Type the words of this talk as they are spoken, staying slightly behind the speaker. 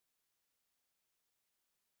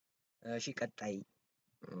እሺ ቀጣይ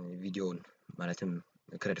ቪዲዮውን ማለትም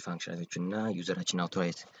ክሬድ ፋንክሽናቶችን እና ዩዘራችን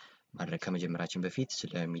አውቶራይዝ ማድረግ ከመጀመራችን በፊት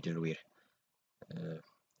ስለ ሚድልዌር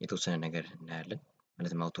የተወሰነ ነገር እናያለን።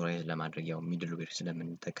 ማለትም አውቶራይዝ ለማድረግ ያው ሚድልዌር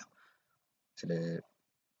ስለምንጠቀም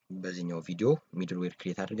በዚህኛው ቪዲዮ ሚድልዌር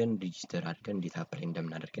ክሬት አድርገን ሬጂስተር አድርገን እንዴት አፕላይ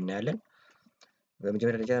እንደምናደርግ እናያለን።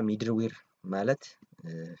 በመጀመሪያ ደረጃ ሚድልዌር ማለት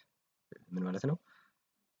ምን ማለት ነው?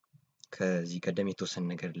 ከዚህ ቀደም የተወሰነ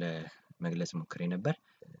ነገር ለመግለጽ ሞክሬ ነበር።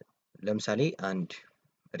 ለምሳሌ አንድ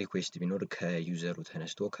ሪኩዌስት ቢኖር ከዩዘሩ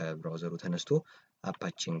ተነስቶ ከብራውዘሩ ተነስቶ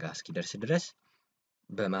አፓችን ጋር እስኪደርስ ድረስ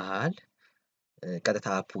በመሃል ቀጥታ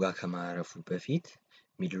አፑ ጋር ከማረፉ በፊት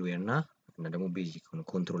ሚድልዌር እና ደግሞ ቤዚክ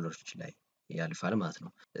ኮንትሮለሮች ላይ ያልፋል ማለት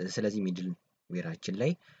ነው። ስለዚህ ሚድልዌራችን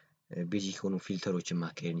ላይ ቤዚክ የሆኑ ፊልተሮችን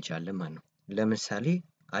ማካሄድ እንችላለን ማለት ነው። ለምሳሌ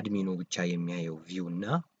አድሚኑ ብቻ የሚያየው ቪው እና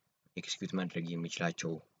ኤክስኪዩት ማድረግ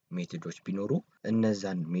የሚችላቸው ሜቶዶች ቢኖሩ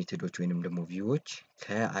እነዛን ሜቶዶች ወይንም ደግሞ ቪዎች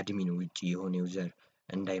ከአድሚኑ ውጪ የሆነ ዩዘር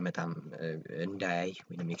እንዳይመጣም እንዳያይ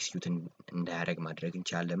ወይንም ኤክስኪዩት እንዳያደርግ ማድረግ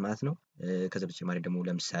እንችላለን ማለት ነው። ከዛ በተጨማሪ ደግሞ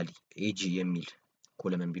ለምሳሌ ኤጂ የሚል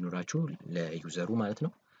ኮለመን ቢኖራችሁ ለዩዘሩ ማለት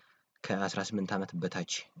ነው ከ18 ዓመት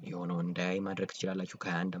በታች የሆነው እንዳያይ ማድረግ ትችላላችሁ።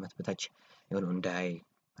 ከ21 ዓመት በታች የሆነው እንዳያይ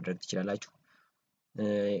ማድረግ ትችላላችሁ።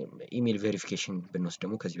 ኢሜል ቬሪፊኬሽን ብንወስድ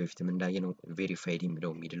ደግሞ ከዚህ በፊትም እንዳየነው ቬሪፋይድ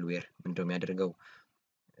የሚለው ሚድልዌር ምንድነው የሚያደርገው?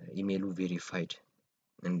 ኢሜሉ ቬሪፋይድ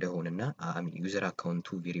እንደሆነና ዩዘር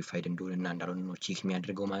አካውንቱ ቬሪፋይድ እንደሆነና እንዳልሆነ ነው ቼክ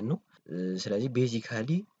የሚያደርገው ማለት ነው። ስለዚህ ቤዚካሊ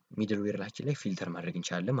ሚድልዌራችን ላይ ፊልተር ማድረግ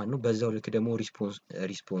እንችላለን ማለት ነው። በዛው ልክ ደግሞ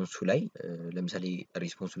ሪስፖንሱ ላይ ለምሳሌ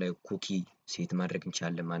ሪስፖንሱ ላይ ኩኪ ሴት ማድረግ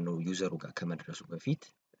እንችላለን ማለት ነው ዩዘሩ ጋር ከመድረሱ በፊት።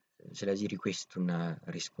 ስለዚህ ሪኩዌስቱና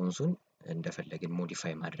ሪስፖንሱን እንደፈለግን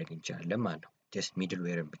ሞዲፋይ ማድረግ እንችላለን ማለት ነው ጀስት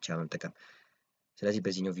ሚድልዌርን ብቻ በመጠቀም። ስለዚህ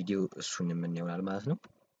በዚህኛው ቪዲዮ እሱን የምናየው ማለት ነው።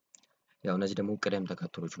 ያው እነዚህ ደግሞ ቅደም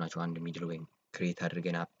ተከተሎቹ ናቸው አንድ ሚድልዌር ክሬት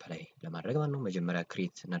አድርገን አፕላይ ለማድረግ ማለት ነው። መጀመሪያ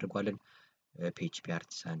ክሬት እናደርጋለን PHP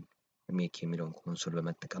አርቲሳን ሜክ የሚለውን ኮንሶል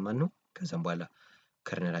በመጠቀም ማለት ነው። ከዛም በኋላ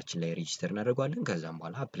ከርነላችን ላይ ሬጂስተር እናደርጋለን። ከዛም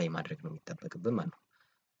በኋላ አፕላይ ማድረግ ነው የሚጠበቅብን ማለት ነው።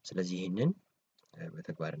 ስለዚህ ይሄንን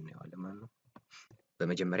በተግባር እናየዋለን ማለት ነው።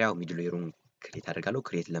 በመጀመሪያው ሚድልዌሩን ክሬት አደርጋለሁ።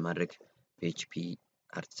 ክሬት ለማድረግ PHP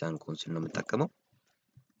አርቲሳን ኮንሶል ነው የምጠቀመው።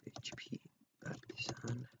 PHP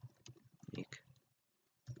አርቲሳን ሜክ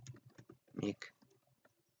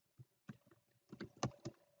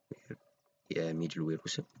የሚድልዌሩ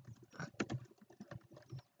ስም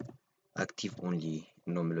አክቲቭ ኦንሊ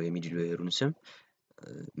ነው የምለው። የሚድልዌሩን ስም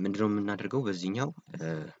ምንድነው የምናደርገው? በዚህኛው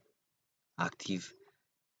አክቲቭ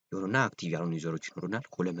የሆኑና አክቲቭ ያልሆኑ ዩዘሮች ይኖሩናል።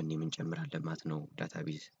 ኮለመን የምንጨምራለን ማለት ነው።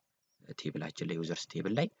 ዳታቤዝ ቴብላችን ላይ ዩዘርስ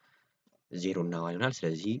ቴብል ላይ 0 እና 1 ይሆናል።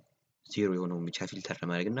 ስለዚህ 0 የሆነውን ብቻ ፊልተር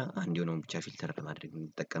ለማድረግ እና 1 የሆነውን ብቻ ፊልተር ለማድረግ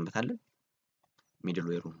እንጠቀምበታለን።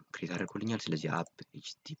 ሚድልዌሩን ክሬት አድርጎልኛል። ስለዚህ አፕ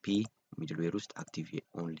ኤችቲቲፒ ሚድልዌር ውስጥ አክቲቭ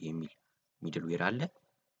ኦንሊ የሚል ሚድልዌር አለ።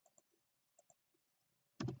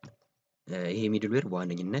 ይሄ ሚድልዌር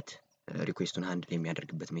በዋነኝነት ሪኩዌስቱን ሃንድል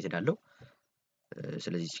የሚያደርግበት ሜተድ አለው።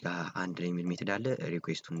 ስለዚህ እዚህ ጋር አንድ ላይ የሚል ሜተድ አለ።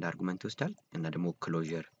 ሪኩዌስቱን እንደ አርጉመንት ይወስዳል እና ደግሞ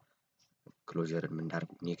ክሎዥር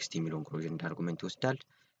ኔክስት የሚለውን ክሎዥር እንደ አርጉመንት ይወስዳል።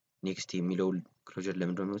 ኔክስት የሚለው ክሎዥር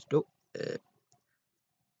ለምንድነው የሚወስደው?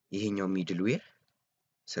 ይሄኛው ሚድልዌር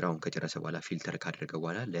ስራውን ከጨረሰ በኋላ ፊልተር ካደረገ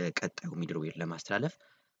በኋላ ለቀጣዩ ሚድልዌር ለማስተላለፍ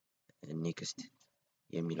ኔክስት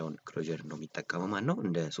የሚለውን ክሎዥር ነው የሚጠቀመው ማለት ነው።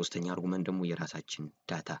 እንደ ሶስተኛ አርጉመንት ደግሞ የራሳችን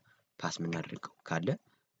ዳታ ፓስ የምናደርገው ካለ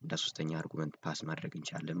እንደ ሶስተኛ አርጉመንት ፓስ ማድረግ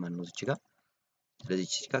እንችላለን ማለት ነው እዚህ ጋር። ስለዚህ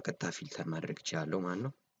እዚህ ጋር ቀጥታ ፊልተር ማድረግ እችላለሁ ማለት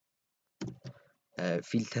ነው።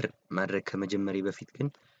 ፊልተር ማድረግ ከመጀመሪያ በፊት ግን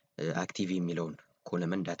አክቲቭ የሚለውን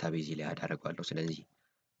ኮለመን ዳታቤዝ ላይ አደርጋለሁ። ስለዚህ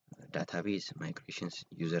ዳታቤዝ ማይግሬሽንስ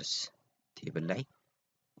ዩዘርስ ቴብል ላይ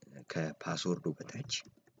ከፓስወርዱ በታች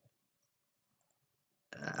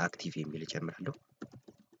አክቲቭ የሚል እጨምራለሁ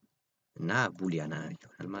እና ቡሊያና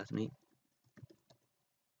ይሆናል ማለት ነው።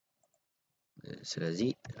 ስለዚህ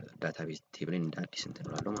ዳታቤዝ ቴብልን እንደ አዲስ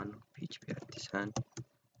እንተናለው ማለት ነው። PHP አርቲሳን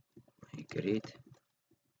ማይግሬት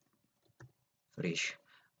ፍሬሽ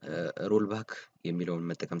ሮልባክ የሚለውን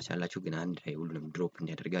መጠቀም ትችላላችሁ፣ ግን አንድ ላይ ሁሉንም ድሮፕ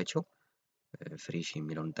እንዲያደርጋቸው ፍሬሽ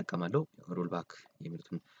የሚለውን እንጠቀማለሁ። ሮልባክ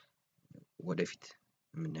የሚሉትን ወደፊት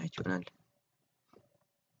የምናያቸው ይሆናል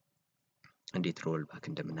እንዴት ሮልባክ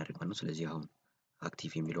እንደምናደርግ ማለት ነው። ስለዚህ አሁን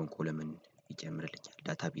አክቲቭ የሚለውን ኮለመን ይጨምርልኛል።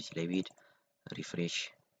 ዳታቤዝ ላይ ብሄድ ሪፍሬሽ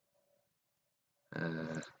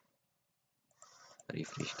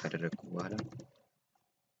ካደረግኩ በኋላ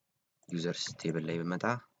ዩዘርስ ቴብል ላይ በመጣ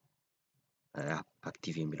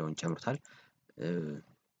አክቲቭ የሚለውን ጨምሩታል።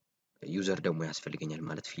 ዩዘር ደግሞ ያስፈልገኛል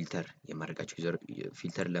ማለት ፊልተር የማደርጋቸው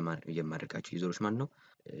ዩዘሮች ማለት ነው።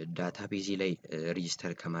 ዳታቤዝ ላይ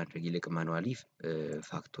ሬጂስተር ከማድረግ ይልቅ ማኑዋሊ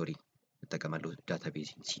ፋክቶሪ እጠቀማለሁ ዳታቤዝ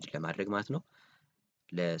ሲድ ለማድረግ ማለት ነው።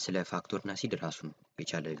 ስለ ፋክቶር እና ሲድ ራሱን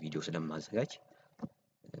የቻለ ቪዲዮ ስለማዘጋጅ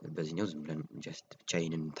በዚህኛው ዝም ብለን ጀስት ብቻ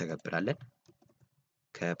ይሄንን እንተገብራለን።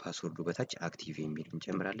 ከፓስወርዱ በታች አክቲቭ የሚል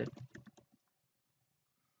እንጨምራለን።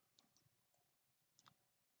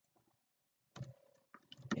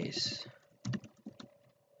 ኤስ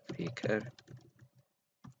ፌከር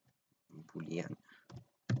ቡሊያን።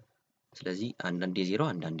 ስለዚህ አንዳንዴ 0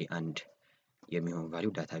 አንዳንዴ 1 የሚሆን ቫልዩ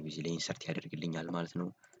ዳታቤዝ ላይ ኢንሰርት ያደርግልኛል ማለት ነው።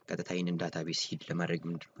 ቀጥታ ይሄንን ዳታቤዝ ሲድ ለማድረግ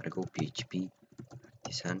ምንድነው የማደርገው? PHP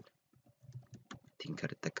አርቲሳን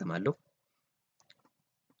ቲንከር እጠቀማለሁ።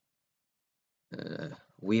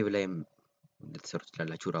 ዌብ ላይም ልትሰሩ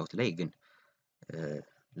ትችላላችሁ። ራውት ላይ ግን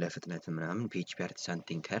ለፍጥነት ምናምን PHP አርቲሳን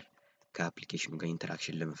ቲንከር ከአፕሊኬሽኑ ጋር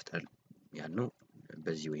ኢንተራክሽን ለመፍጠር ያልነው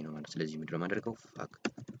በዚህ ወይ ነው ማለት። ስለዚህ ምንድነው የማደርገው?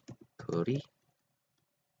 ፋክቶሪ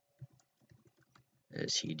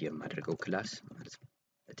ሲድ የማደርገው ክላስ ማለት ነው።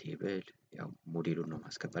 ቴብል ያው ሞዴሉን ነው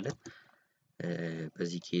ማስገባለት።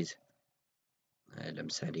 በዚህ ኬዝ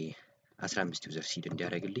ለምሳሌ 15 ዩዘር ሲድ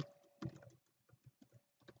እንዲያደርግልኝ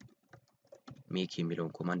ሜክ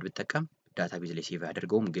የሚለውን ኮማንድ ብጠቀም ዳታቤዝ ላይ ሴቭ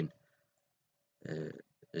አያደርገውም፣ ግን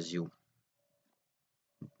እዚሁ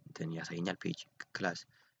እንትን ያሳየኛል። ፔጅ ክላስ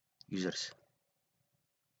ዩዘርስ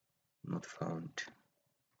ኖት ፋውንድ።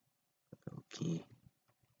 ኦኬ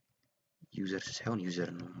ዩዘርስ ሳይሆን ዩዘር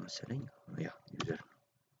ነው መሰለኝ። ያ ዩዘር ነው።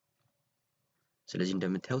 ስለዚህ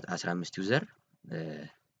እንደምታዩት 15 ዩዘር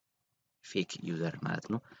ፌክ ዩዘር ማለት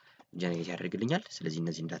ነው ጀነሬት ያደርግልኛል። ስለዚህ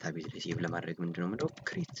እነዚህን ዳታቤዝ ላይ ሴቭ ለማድረግ ምንድነው የምለው?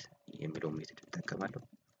 ክሬት የሚለውን ሜትድ እጠቀማለሁ።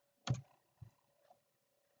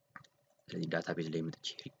 ስለዚህ ዳታቤዝ ላይ መጥቼ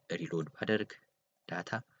ሪሎድ ባደርግ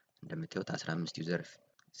ዳታ እንደምታዩት 15 ዩዘር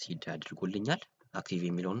ሲድ አድርጎልኛል። አክቲቭ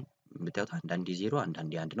የሚለውን የምታዩት አንዳንዴ 0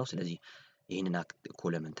 አንዳንዴ 1 ነው። ስለዚህ ይህንን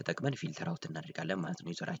ኮለመን ተጠቅመን ፊልተር አውት እናደርጋለን ማለት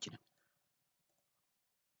ነው ዩዘራችንን።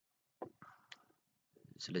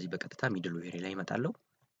 ስለዚህ በቀጥታ ሚድልዌር ላይ እመጣለሁ።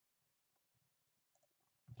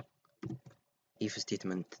 ኢፍ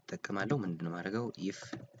ስቴትመንት እጠቀማለሁ። ምንድነው ማድረገው? ኢፍ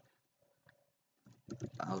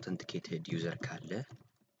አውተንቲኬትድ ዩዘር ካለ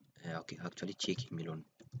ኦኬ አክቹአሊ ቼክ የሚለውን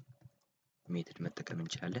ሜትድ መጠቀም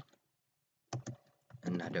እንችላለን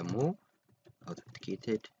እና ደግሞ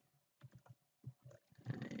አውተንቲኬትድ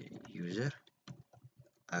ዩዘር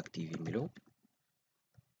አክቲቭ የሚለው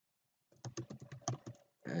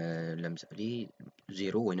ለምሳሌ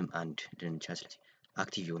 0 ወይንም 1 ልንቻል። ስለዚህ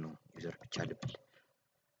አክቲቭ የሆነው ዩዘር ብቻ ልበል።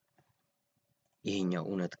 ይሄኛው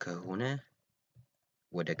እውነት ከሆነ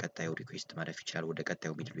ወደ ቀጣዩ ሪኩዌስት ማለፍ ይችላል። ወደ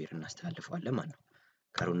ቀጣዩ ሚድልዌር እናስተላልፈዋለን ማለት ነው።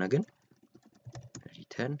 ካልሆነ ግን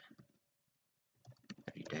ሪተርን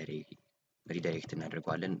ሪዳይሬክት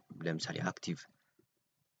እናደርገዋለን። ለምሳሌ አክቲቭ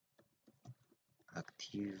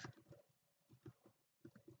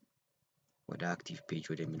ወደ አክቲቭ ፔጅ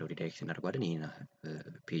ወደሚለው ሪዳይሬክት እናደርገዋለን። ይሄን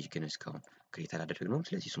ፔጅ ግን እስካሁን ክሬት አላደረግነውም።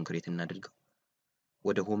 ስለዚህ እሱን ክሬት እናደርገው።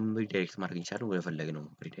 ወደ ሆም ሪዳይሬክት ማድረግ እንችላለን፣ ወደ ፈለግነው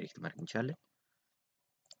ሪዳይሬክት ማድረግ እንችላለን።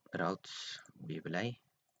 ራውት ዌብ ላይ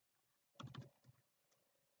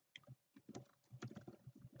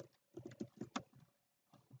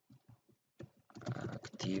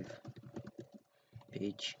አክቲቭ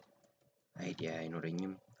ፔጅ አይዲ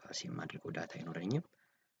አይኖረኝም፣ ፓስ የማድረገው ዳታ አይኖረኝም።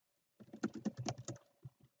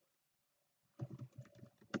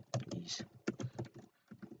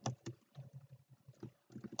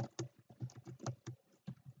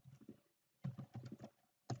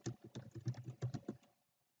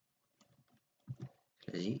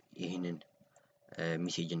 ስለዚህ ይህንን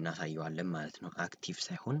ሜሴጅ እናሳየዋለን ማለት ነው። አክቲቭ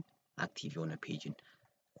ሳይሆን አክቲቭ የሆነ ፔጅን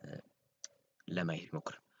ለማየት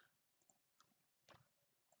ሞክር።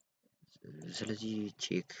 ስለዚህ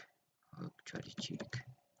ቼክ አክቹአሊ ቼክ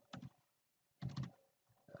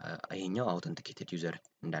ይሄኛው አውተንቲኬትድ ዩዘር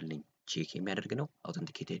እንዳለኝ ቼክ የሚያደርግ ነው።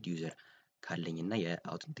 አውተንቲኬትድ ዩዘር ካለኝ እና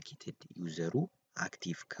የአውተንቲኬትድ ዩዘሩ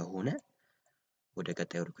አክቲቭ ከሆነ ወደ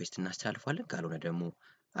ቀጣዩ ሪኩዌስት እናስተላልፋለን። ካልሆነ ደግሞ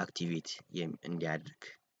አክቲቬት እንዲያደርግ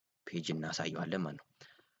ፔጅ እናሳየዋለን ማለት ነው።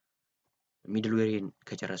 ሚድልዌርን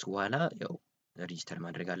ከጨረስኩ በኋላ ያው ሬጂስተር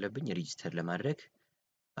ማድረግ አለብኝ። ሬጂስተር ለማድረግ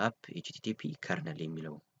አፕ http ከርነል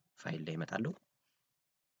የሚለው ፋይል ላይ እመጣለሁ።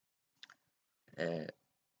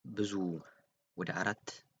 ብዙ ወደ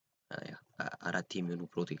አራት የሚሆኑ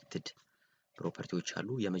ፕሮቴክትድ ፕሮፐርቲዎች አሉ።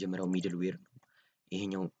 የመጀመሪያው ሚድልዌር ነው።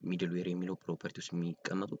 ይሄኛው ሚድልዌር የሚለው ፕሮፐርቲ ውስጥ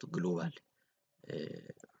የሚቀመጡት ግሎባል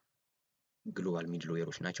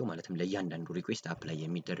ሚድልዌሮች ናቸው። ማለትም ለእያንዳንዱ ሪኩዌስት አፕላይ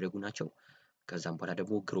የሚደረጉ ናቸው። ከዛም በኋላ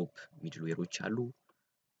ደግሞ ግሩፕ ሚድልዌሮች አሉ።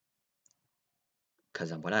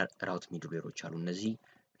 ከዛም በኋላ ራውት ሚድልዌሮች አሉ። እነዚህ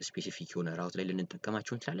ስፔሲፊክ የሆነ ራውት ላይ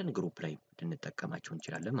ልንጠቀማቸው እንችላለን፣ ግሩፕ ላይ ልንጠቀማቸው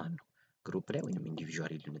እንችላለን ማለት ነው። ግሩፕ ላይ ወይም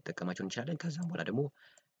ኢንዲቪዥዋሊ ልንጠቀማቸው እንችላለን። ከዛም በኋላ ደግሞ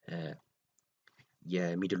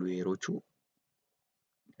የሚድልዌሮቹ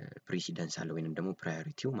ፕሬሲደንስ አለ ወይንም ደግሞ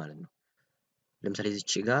ፕራዮሪቲው ማለት ነው። ለምሳሌ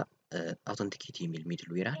እዚች ጋር አውተንቲኬት የሚል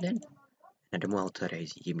ሚድልዌር አለን እና ደግሞ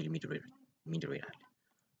አውቶራይዝ የሚል ሚድልዌር አለ።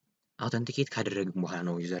 አውተንቲኬት ካደረግን በኋላ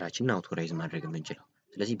ነው ዩዘራችንን አውቶራይዝ ማድረግ የምንችለው።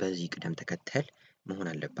 ስለዚህ በዚህ ቅደም ተከተል መሆን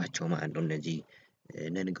አለባቸው ማለት ነው እነዚህ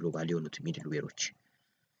ነን ግሎባል የሆኑት ሚድልዌሮች።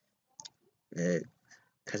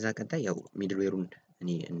 ከዛ ቀጣይ ያው ሚድልዌሩን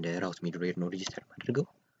እኔ እንደ ራውት ሚድልዌር ነው ሬጂስተር ማድረገው።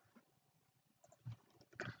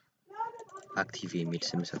 አክቲቭ የሚል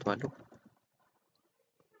ስም ሰጥቷለሁ።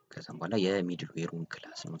 ከዛም በኋላ የሚድልዌሩን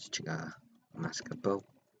ክላስ ነው እዚች ጋር ማስገባው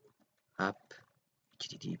አፕ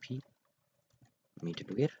http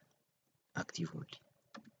ሚድልዌር አክቲቭ ኦንሊ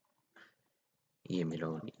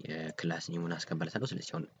የሚለውን የክላስ ኔሙን አስቀምጣለሁ።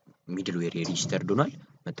 ስለዚህ አሁን ሚድልዌር ሬጂስተርድ ሆኗል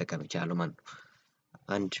መጠቀም ይችላል ማለት ነው።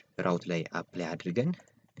 አንድ ራውት ላይ አፕላይ አድርገን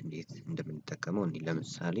እንዴት እንደምንጠቀመው እንዴ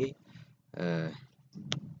ለምሳሌ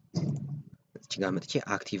እዚህ ጋር መጥቼ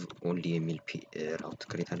አክቲቭ ኦንሊ የሚል ራውት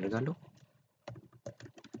ክሬት አደርጋለሁ።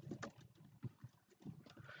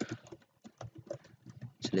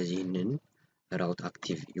 ስለዚህ ይህንን ራውት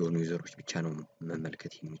አክቲቭ የሆኑ ዩዘሮች ብቻ ነው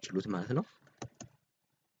መመልከት የሚችሉት ማለት ነው።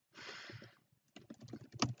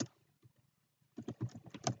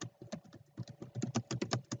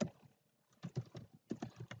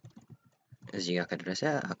 እዚህ ጋር ከደረሰ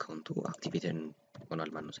አካውንቱ አክቲቬትድ ሆኗል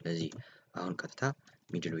ማለት ነው። ስለዚህ አሁን ቀጥታ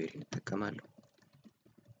ሚድልዌር እንጠቀማለሁ።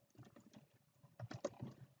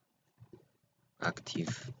 አክቲቭ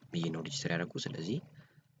ብዬ ነው ሬጂስተር ያደረኩ። ስለዚህ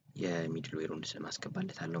የሚድልዌሩን ስም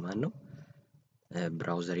አስገባለታለሁ ማለት ነው።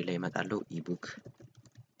 ብራውዘሪ ላይ እመጣለሁ። ኢቡክ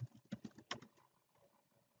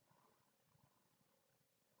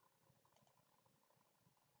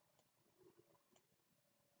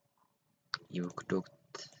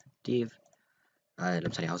ዶት ዴቭ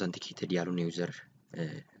ለምሳሌ አውተንቲኬትድ ያልሆነ ዩዘር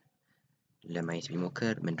ለማየት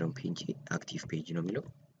ቢሞክር ምንድነው ፔጅ አክቲቭ ፔጅ ነው የሚለው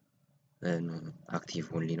አክቲቭ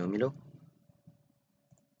ኦንሊ ነው የሚለው።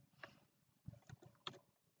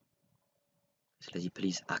 ስለዚህ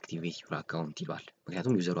ፕሊዝ አክቲቬት ዩር አካውንት ይሏል።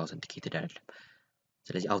 ምክንያቱም ዩዘሩ አውተንቲኬትድ አይደለም።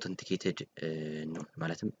 ስለዚህ አውተንቲኬትድ ነው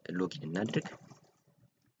ማለትም ሎጊን እናድርግ።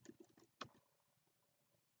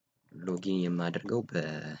 ሎጊን የማደርገው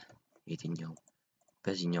በየትኛው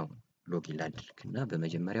በዚህኛው ሎጊን ላድርግና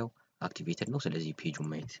በመጀመሪያው አክቲቬትድ ነው። ስለዚህ ፔጁን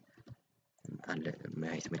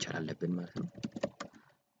ማየት መቻል አለብን ማለት ነው።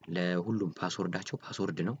 ለሁሉም ፓስወርዳቸው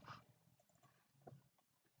ፓስወርድ ነው።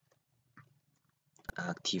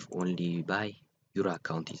 አክቲቭ ኦንሊ ባይ ዩር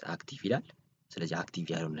አካውንት ኢዝ አክቲቭ ይላል። ስለዚህ አክቲቭ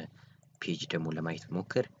ያልሆነ ፔጅ ደግሞ ለማየት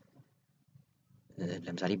ሞክር።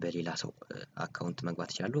 ለምሳሌ በሌላ ሰው አካውንት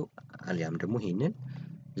መግባት ይችላሉ። አሊያም ደግሞ ይሄንን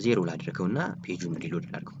ዜሮ ላድርገውና ፔጁን ሪሎድ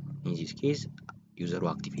ላድርገው። ኢን ዚስ ኬዝ ዩዘሩ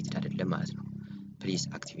አክቲቬትድ አይደለም ማለት ነው። ፕሊዝ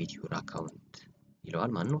አክቲቬት ዩር አካውንት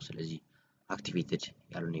ይለዋል ማለት ነው። ስለዚህ አክቲቬትድ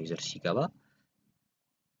ያልሆነ ዩዘር ሲገባ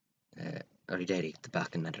ሪዳይሬክት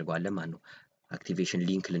ባክ እናደርገዋለን ማለት ነው። አክቲቬሽን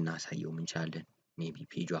ሊንክ ልናሳየው እንችላለን። ሜቢ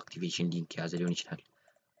ፔጁ አክቲቬሽን ሊንክ የያዘ ሊሆን ይችላል።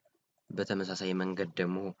 በተመሳሳይ መንገድ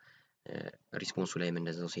ደግሞ ሪስፖንሱ ላይ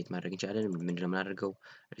እንደዛው ሴት ማድረግ እንችላለን። ምንድነው የምናደርገው?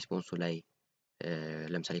 ሪስፖንሱ ላይ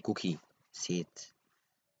ለምሳሌ ኩኪ ሴት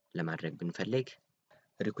ለማድረግ ብንፈልግ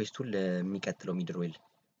ሪኩዌስቱን ለሚቀጥለው ሚድልዌር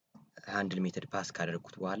ሃንድል ሜተድ ፓስ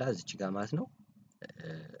ካደረኩት በኋላ እዚች ጋር ማለት ነው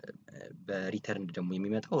በሪተርን ደግሞ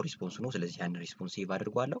የሚመጣው ሪስፖንሱ ነው። ስለዚህ ያን ሪስፖንስ ሴቭ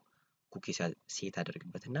አድርጓለሁ። ኩኪ ሴት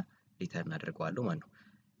አደርግበትና ሪተርን አድርገዋለሁ ማለት ነው።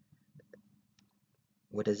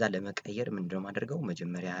 ወደዛ ለመቀየር ምንድነው ማድረገው?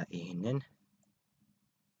 መጀመሪያ ይሄንን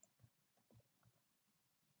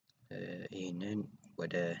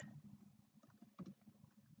ወደ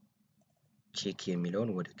ቼክ የሚለውን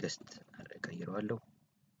ወደ ገስት ቀይረዋለሁ።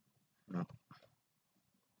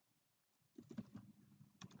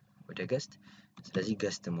 ወደ ገስት። ስለዚህ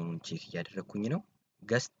ገስት መሆኑን ቼክ እያደረኩኝ ነው።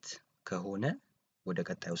 ገስት ከሆነ ወደ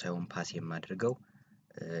ቀጣዩ ሳይሆን ፓስ የማድርገው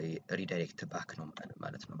ሪዳይሬክት ባክ ነው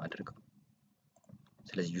ማለት ነው ማድረገው።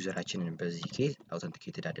 ስለዚህ ዩዘራችንን በዚህ ኬዝ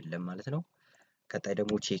አውተንቲኬትድ አይደለም ማለት ነው። ቀጣይ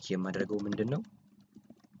ደግሞ ቼክ የማደርገው ምንድነው?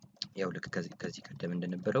 ያው ልክ ከዚህ ቀደም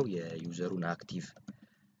እንደነበረው የዩዘሩን አክቲቭ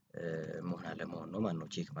መሆን አለመሆን ነው ማለት ነው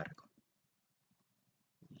ቼክ ማድረገው።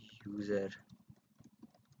 ዩዘር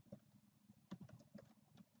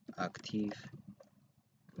አክቲቭ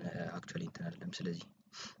አክቹአሊ እንትን አይደለም። ስለዚህ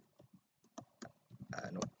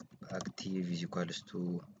አክቲቭ ኢዝ ኢኳልስ ቱ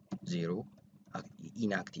 0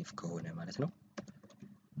 ኢንአክቲቭ ከሆነ ማለት ነው።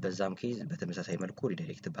 በዛም ኬዝ በተመሳሳይ መልኩ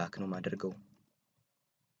ሪዳይሬክት ባክ ነው ማድረገው።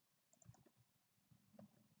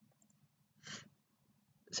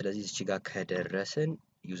 ስለዚህ እዚህ ጋር ከደረስን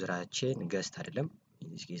ዩዘራችን ገስት አይደለም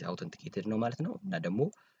ኢንዚስ ኬዝ አውተንቲኬትድ ነው ማለት ነው እና ደግሞ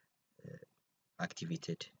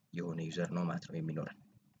አክቲቬትድ የሆነ ዩዘር ነው ማለት ነው የሚኖረን።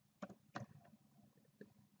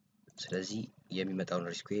 ስለዚህ የሚመጣውን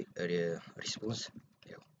ሪስፖንስ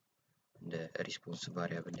ያው እንደ ሪስፖንስ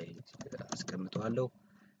ቫሪያብል ላይ አስቀምጠዋለሁ።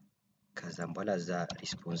 ከዛም በኋላ እዛ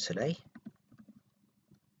ሪስፖንስ ላይ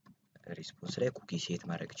ኩኪ ሴት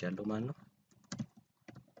ማድረግ እችላለሁ ማለት ነው።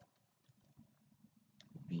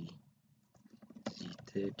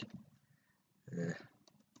 ቪዚትድ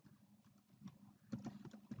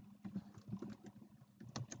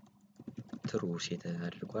ትሩ ሴት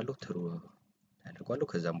አድርጓለሁ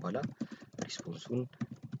ከዛም በኋላ ሪስፖንሱን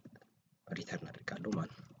ሪተርን አድርጋለሁ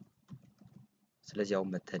ማለት ነው። ስለዚህ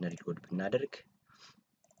አሁን መተን ሪሎድ ብናደርግ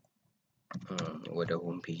ወደ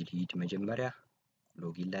ሆም ፔጅ ሊድ መጀመሪያ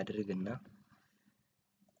ሎጊን ላድርግና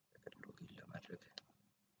ሎጊን ለማድረግ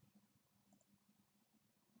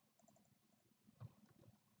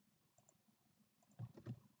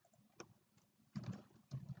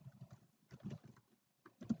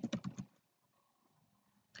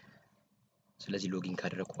ስለዚህ ሎጊን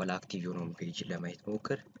ካደረኩ በኋላ አክቲቭ የሆነውን ፔጅ ለማየት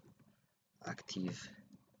ሞክር። አክቲቭ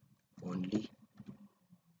ኦንሊ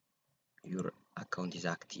ዩር አካውንት ኢዝ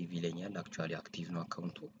አክቲቭ ይለኛል። አክቹአሊ አክቲቭ ነው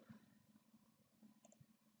አካውንቱ።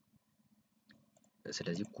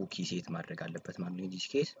 ስለዚህ ኩኪ ሴት ማድረግ አለበት ማለት ነው። ኢንዲስ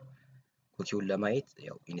ኬስ ኩኪውን ለማየት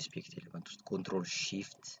ያው ኢንስፔክት ኤሌመንት ውስጥ ኮንትሮል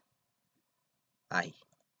ሺፍት አይ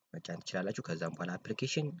መጫን ትችላላችሁ። ከዛም በኋላ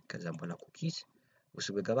አፕሊኬሽን ከዛም በኋላ ኩኪስ ውስጥ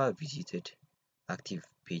በገባ ቪዚትድ አክቲቭ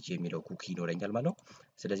ፔጅ የሚለው ኩኪ ይኖረኛል ማለት ነው።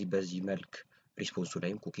 ስለዚህ በዚህ መልክ ሪስፖንሱ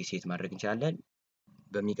ላይም ኩኪ ሴት ማድረግ እንችላለን።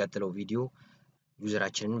 በሚቀጥለው ቪዲዮ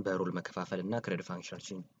ዩዘራችንን በሮል መከፋፈል እና ክሬድ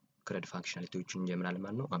ፋንክሽናሊቲዎችን እንጀምራለን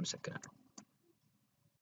ማለት ነው። አመሰግናለሁ።